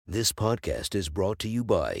This podcast is brought to you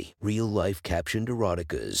by Real Life Captioned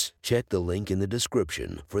Eroticas. Check the link in the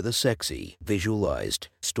description for the sexy, visualized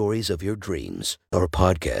stories of your dreams. Our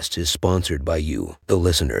podcast is sponsored by you, the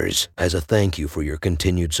listeners. As a thank you for your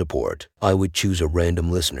continued support, I would choose a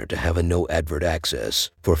random listener to have a no advert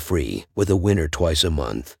access for free with a winner twice a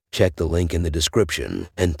month. Check the link in the description,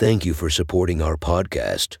 and thank you for supporting our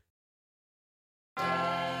podcast.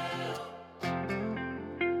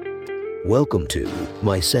 Welcome to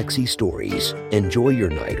My Sexy Stories. Enjoy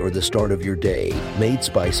your night or the start of your day, made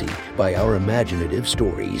spicy by our imaginative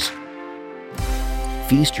stories.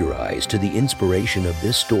 Feast your eyes to the inspiration of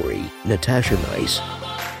this story, Natasha Nice.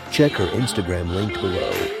 Check her Instagram linked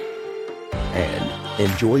below. And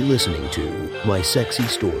enjoy listening to My Sexy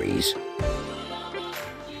Stories.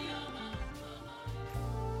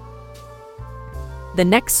 The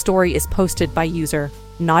next story is posted by user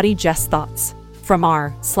Naughty Jess Thoughts from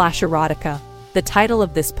r/erotica. The title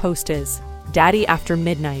of this post is Daddy After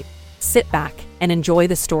Midnight. Sit back and enjoy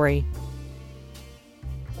the story.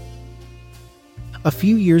 A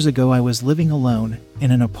few years ago, I was living alone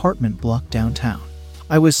in an apartment block downtown.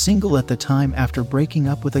 I was single at the time after breaking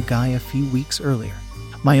up with a guy a few weeks earlier.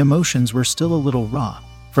 My emotions were still a little raw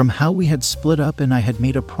from how we had split up, and I had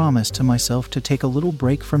made a promise to myself to take a little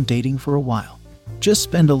break from dating for a while. Just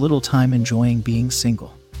spend a little time enjoying being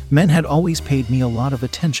single. Men had always paid me a lot of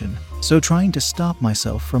attention, so trying to stop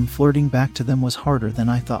myself from flirting back to them was harder than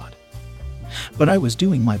I thought. But I was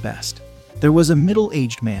doing my best. There was a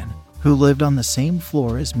middle-aged man who lived on the same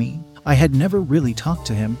floor as me. I had never really talked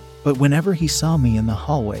to him, but whenever he saw me in the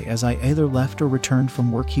hallway as I either left or returned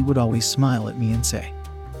from work, he would always smile at me and say,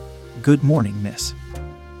 "Good morning, miss."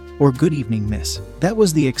 Or "Good evening, miss." That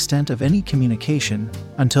was the extent of any communication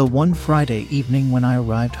until one Friday evening when I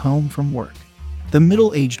arrived home from work. The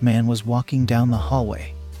middle-aged man was walking down the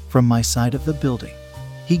hallway from my side of the building.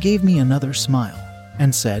 He gave me another smile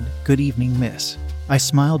and said, "Good evening, miss." I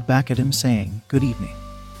smiled back at him saying, "Good evening."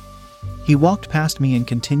 He walked past me and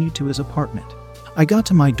continued to his apartment. I got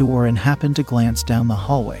to my door and happened to glance down the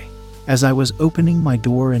hallway as I was opening my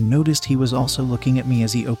door and noticed he was also looking at me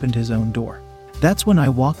as he opened his own door. That's when I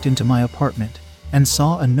walked into my apartment and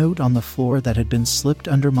saw a note on the floor that had been slipped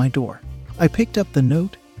under my door. I picked up the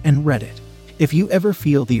note and read it. "If you ever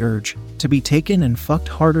feel the urge to be taken and fucked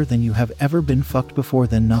harder than you have ever been fucked before,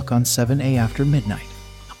 then knock on 7 after midnight.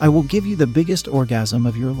 I will give you the biggest orgasm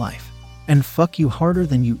of your life and fuck you harder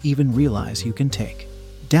than you even realize you can take.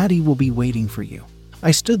 Daddy will be waiting for you."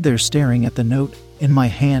 I stood there staring at the note in my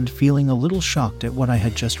hand, feeling a little shocked at what I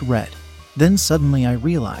had just read. Then suddenly I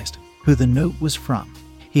realized who the note was from.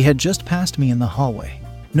 He had just passed me in the hallway.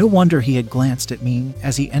 No wonder he had glanced at me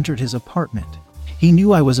as he entered his apartment. He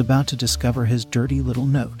knew I was about to discover his dirty little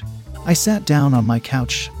note. I sat down on my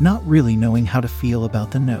couch, not really knowing how to feel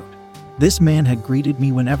about the note. This man had greeted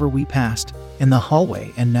me whenever we passed in the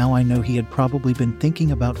hallway, and now I know he had probably been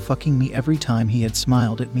thinking about fucking me every time he had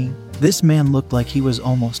smiled at me. This man looked like he was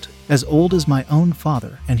almost as old as my own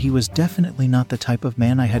father, and he was definitely not the type of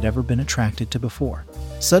man I had ever been attracted to before.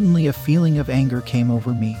 Suddenly a feeling of anger came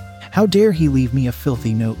over me. How dare he leave me a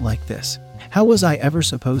filthy note like this? How was I ever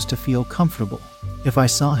supposed to feel comfortable if I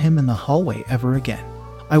saw him in the hallway ever again?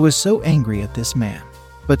 I was so angry at this man.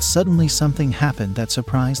 But suddenly something happened that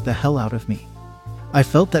surprised the hell out of me. I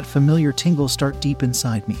felt that familiar tingle start deep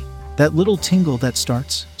inside me. That little tingle that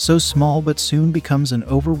starts so small but soon becomes an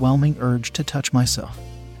overwhelming urge to touch myself.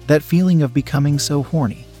 That feeling of becoming so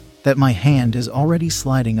horny that my hand is already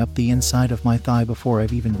sliding up the inside of my thigh before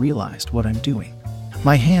I've even realized what I'm doing.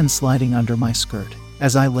 My hand sliding under my skirt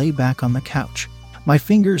as I lay back on the couch. My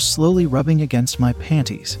fingers slowly rubbing against my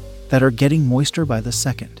panties that are getting moister by the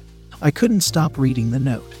second. I couldn't stop reading the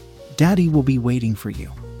note. "Daddy will be waiting for you."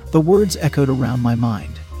 The words echoed around my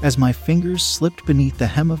mind as my fingers slipped beneath the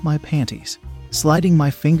hem of my panties, sliding my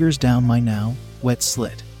fingers down my now wet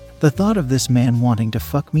slit. The thought of this man wanting to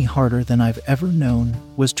fuck me harder than I've ever known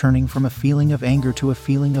was turning from a feeling of anger to a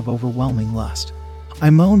feeling of overwhelming lust. I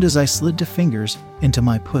moaned as I slid two fingers into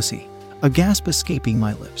my pussy, a gasp escaping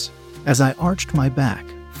my lips as I arched my back,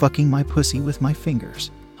 fucking my pussy with my fingers.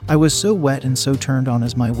 I was so wet and so turned on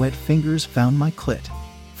as my wet fingers found my clit,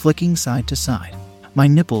 flicking side to side. My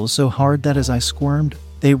nipples so hard that as I squirmed,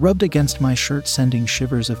 they rubbed against my shirt, sending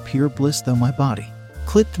shivers of pure bliss through my body,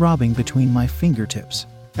 clit throbbing between my fingertips,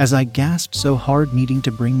 as I gasped so hard, needing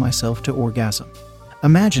to bring myself to orgasm.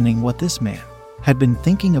 Imagining what this man had been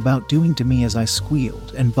thinking about doing to me as I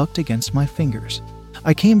squealed and bucked against my fingers.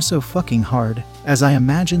 I came so fucking hard as I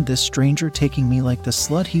imagined this stranger taking me like the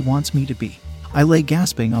slut he wants me to be. I lay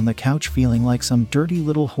gasping on the couch, feeling like some dirty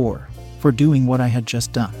little whore for doing what I had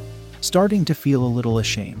just done. starting to feel a little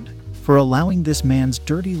ashamed for allowing this man's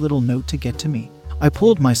dirty little note to get to me. I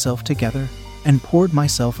pulled myself together and poured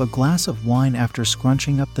myself a glass of wine after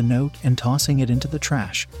scrunching up the note and tossing it into the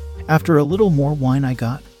trash. After a little more wine, I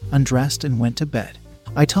got undressed and went to bed.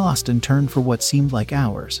 I tossed and turned for what seemed like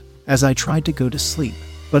hours as I tried to go to sleep,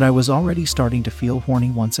 but I was already starting to feel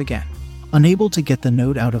horny once again. Unable to get the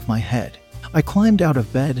note out of my head, I climbed out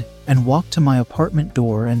of bed and walked to my apartment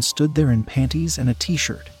door and stood there in panties and a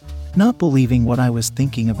t-shirt, not believing what I was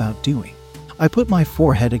thinking about doing. I put my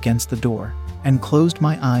forehead against the door and closed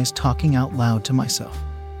my eyes, talking out loud to myself.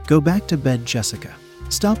 Go back to bed, Jessica.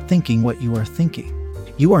 Stop thinking what you are thinking.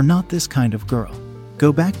 You are not this kind of girl.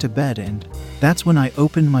 Go back to bed. And that's when I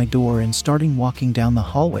opened my door and started walking down the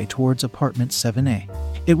hallway towards apartment 7A.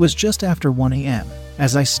 It was just after 1 a.m.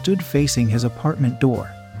 as I stood facing his apartment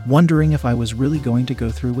door, wondering if I was really going to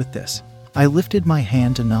go through with this. I lifted my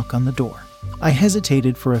hand to knock on the door. I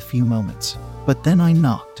hesitated for a few moments, but then I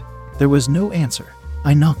knocked. There was no answer.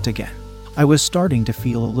 I knocked again. I was starting to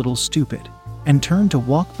feel a little stupid and turned to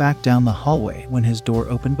walk back down the hallway when his door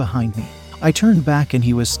opened behind me. I turned back and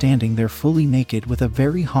he was standing there fully naked with a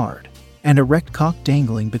very hard and erect cock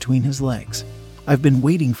dangling between his legs. I've been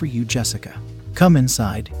waiting for you, Jessica. Come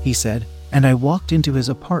inside, he said, and I walked into his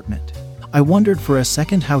apartment. I wondered for a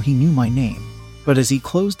second how he knew my name, but as he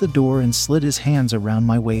closed the door and slid his hands around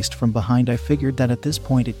my waist from behind, I figured that at this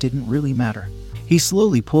point it didn't really matter. He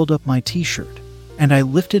slowly pulled up my t-shirt, and I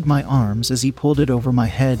lifted my arms as he pulled it over my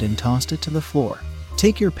head and tossed it to the floor.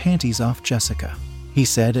 Take your panties off, Jessica, he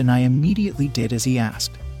said, and I immediately did as he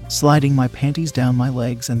asked, sliding my panties down my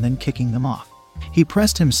legs and then kicking them off. He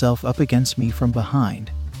pressed himself up against me from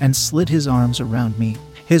behind and slid his arms around me.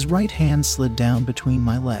 His right hand slid down between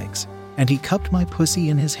my legs, and he cupped my pussy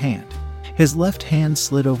in his hand. His left hand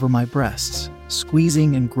slid over my breasts,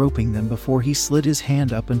 squeezing and groping them before he slid his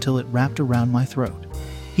hand up until it wrapped around my throat.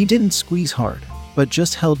 He didn't squeeze hard, but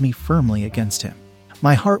just held me firmly against him.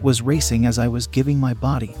 My heart was racing as I was giving my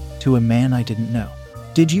body to a man I didn't know.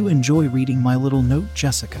 Did you enjoy reading my little note,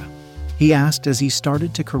 Jessica? He asked as he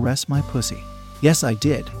started to caress my pussy. Yes, I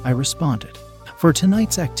did, I responded. For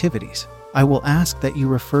tonight's activities, I will ask that you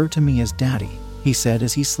refer to me as Daddy, he said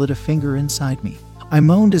as he slid a finger inside me. I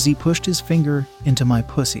moaned as he pushed his finger into my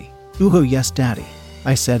pussy. Ooh, yes, Daddy,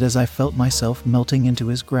 I said as I felt myself melting into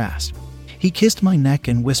his grasp. He kissed my neck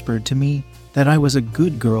and whispered to me that I was a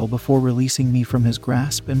good girl before releasing me from his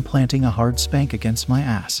grasp and planting a hard spank against my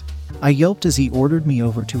ass. I yelped as he ordered me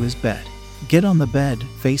over to his bed. Get on the bed,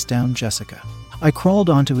 face down, Jessica. I crawled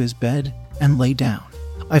onto his bed and lay down.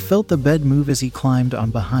 I felt the bed move as he climbed on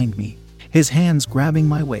behind me, his hands grabbing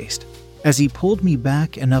my waist, as he pulled me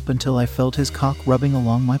back and up until I felt his cock rubbing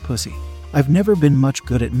along my pussy. I've never been much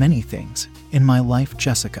good at many things in my life,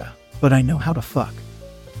 Jessica, but I know how to fuck,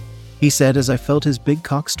 he said as I felt his big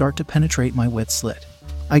cock start to penetrate my wet slit.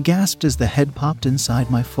 I gasped as the head popped inside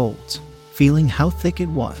my folds, feeling how thick it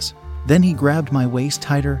was. Then he grabbed my waist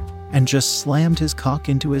tighter and just slammed his cock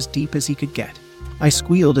into as deep as he could get. I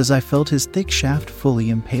squealed as I felt his thick shaft fully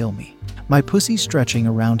impale me, my pussy stretching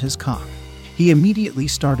around his cock. He immediately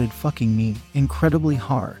started fucking me incredibly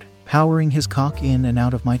hard, powering his cock in and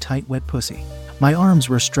out of my tight wet pussy. My arms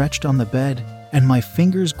were stretched on the bed, and my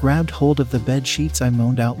fingers grabbed hold of the bed sheets. I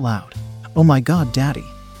moaned out loud. Oh my God, Daddy,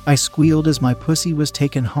 I squealed as my pussy was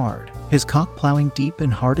taken hard, his cock plowing deep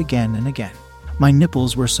and hard again and again. My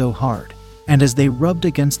nipples were so hard, and as they rubbed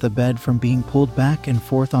against the bed from being pulled back and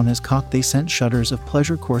forth on his cock, they sent shudders of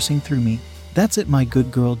pleasure coursing through me. That's it, my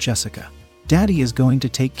good girl Jessica. Daddy is going to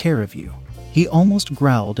take care of you. He almost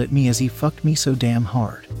growled at me as he fucked me so damn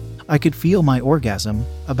hard. I could feel my orgasm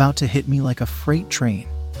about to hit me like a freight train.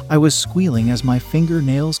 I was squealing as my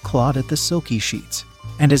fingernails clawed at the silky sheets,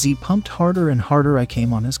 and as he pumped harder and harder, I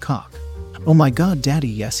came on his cock. Oh my God, Daddy,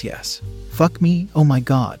 yes, yes. Fuck me, oh my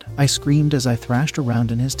God, I screamed as I thrashed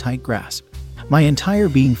around in his tight grasp, my entire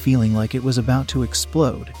being feeling like it was about to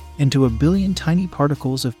explode into a billion tiny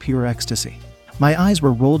particles of pure ecstasy. My eyes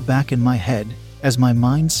were rolled back in my head as my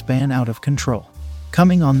mind span out of control,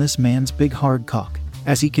 coming on this man's big hard cock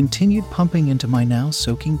as he continued pumping into my now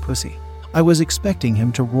soaking pussy. I was expecting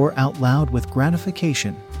him to roar out loud with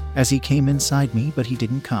gratification as he came inside me, but he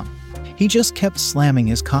didn't come. He just kept slamming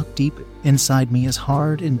his cock deep inside me as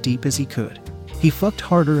hard and deep as he could. He fucked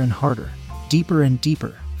harder and harder, deeper and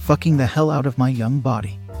deeper, fucking the hell out of my young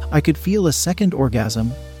body. I could feel a second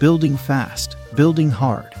orgasm, building fast, building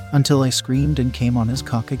hard, until I screamed and came on his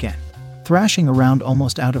cock again, thrashing around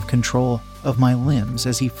almost out of control of my limbs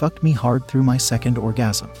as he fucked me hard through my second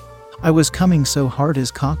orgasm. I was coming so hard his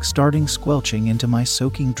cock starting squelching into my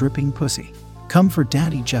soaking, dripping pussy. Come for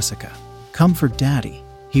Daddy, Jessica. Come for Daddy,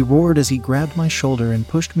 He roared as he grabbed my shoulder and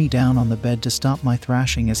pushed me down on the bed to stop my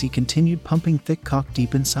thrashing as he continued pumping thick cock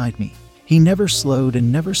deep inside me. He never slowed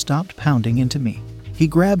and never stopped pounding into me. He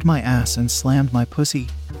grabbed my ass and slammed my pussy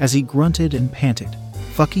as he grunted and panted,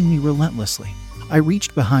 fucking me relentlessly. I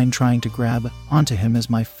reached behind trying to grab onto him as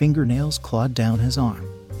my fingernails clawed down his arm.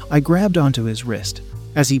 I grabbed onto his wrist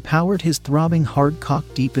as he powered his throbbing hard cock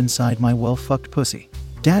deep inside my well-fucked pussy.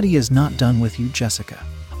 "Daddy is not done with you, Jessica.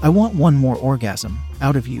 I want one more orgasm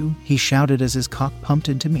out of you," he shouted as his cock pumped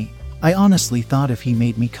into me. I honestly thought if he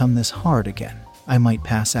made me come this hard again, I might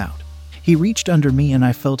pass out. He reached under me and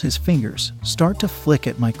I felt his fingers start to flick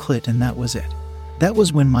at my clit, and that was it. That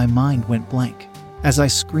was when my mind went blank, as I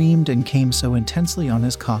screamed and came so intensely on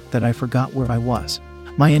his cock that I forgot where I was.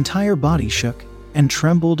 My entire body shook and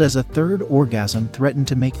trembled as a third orgasm threatened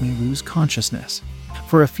to make me lose consciousness.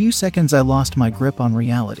 For a few seconds I lost my grip on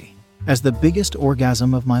reality, as the biggest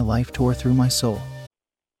orgasm of my life tore through my soul.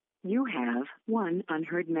 You have one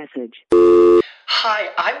unheard message. Hi,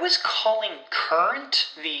 I was calling Current,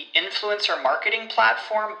 the influencer marketing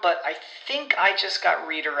platform, but I think I just got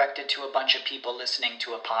redirected to a bunch of people listening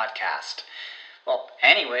to a podcast. Well,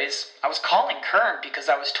 anyways, I was calling Current because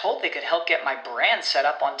I was told they could help get my brand set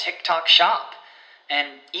up on TikTok Shop, and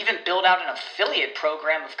even build out an affiliate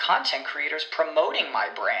program of content creators promoting my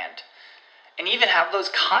brand, and even have those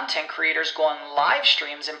content creators go on live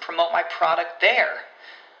streams and promote my product there.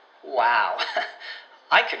 Wow,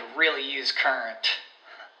 I could really use Current.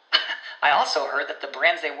 I also heard that the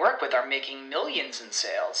brands they work with are making millions in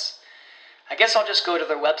sales. I guess I'll just go to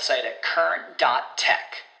their website at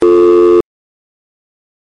current.tech.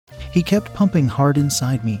 He kept pumping hard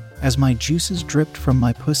inside me as my juices dripped from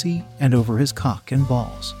my pussy and over his cock and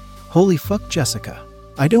balls. "Holy fuck, Jessica.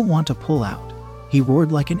 I don't want to pull out," he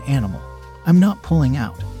roared like an animal. "I'm not pulling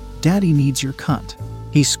out. Daddy needs your cunt,"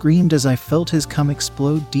 he screamed as I felt his cum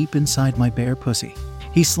explode deep inside my bare pussy.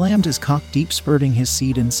 He slammed his cock deep, spurting his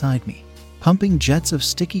seed inside me, pumping jets of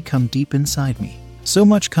sticky cum deep inside me. So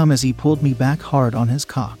much cum as he pulled me back hard on his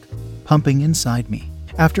cock, pumping inside me.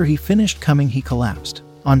 After he finished coming, he collapsed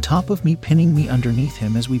on top of me, pinning me underneath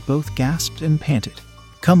him as we both gasped and panted,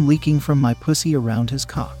 cum leaking from my pussy around his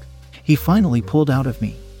cock. He finally pulled out of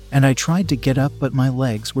me, and I tried to get up, but my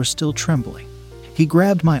legs were still trembling. He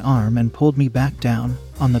grabbed my arm and pulled me back down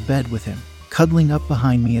on the bed with him, cuddling up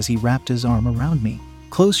behind me as he wrapped his arm around me.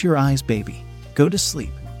 "Close your eyes, baby. Go to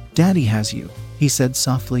sleep. Daddy has you," he said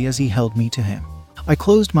softly as he held me to him. I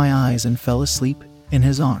closed my eyes and fell asleep in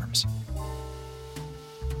his arms.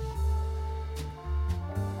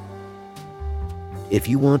 If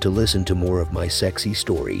you want to listen to more of my sexy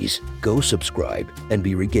stories, go subscribe and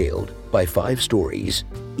be regaled by 5 stories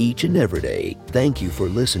each and every day. Thank you for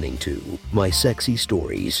listening to My Sexy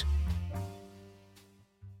Stories.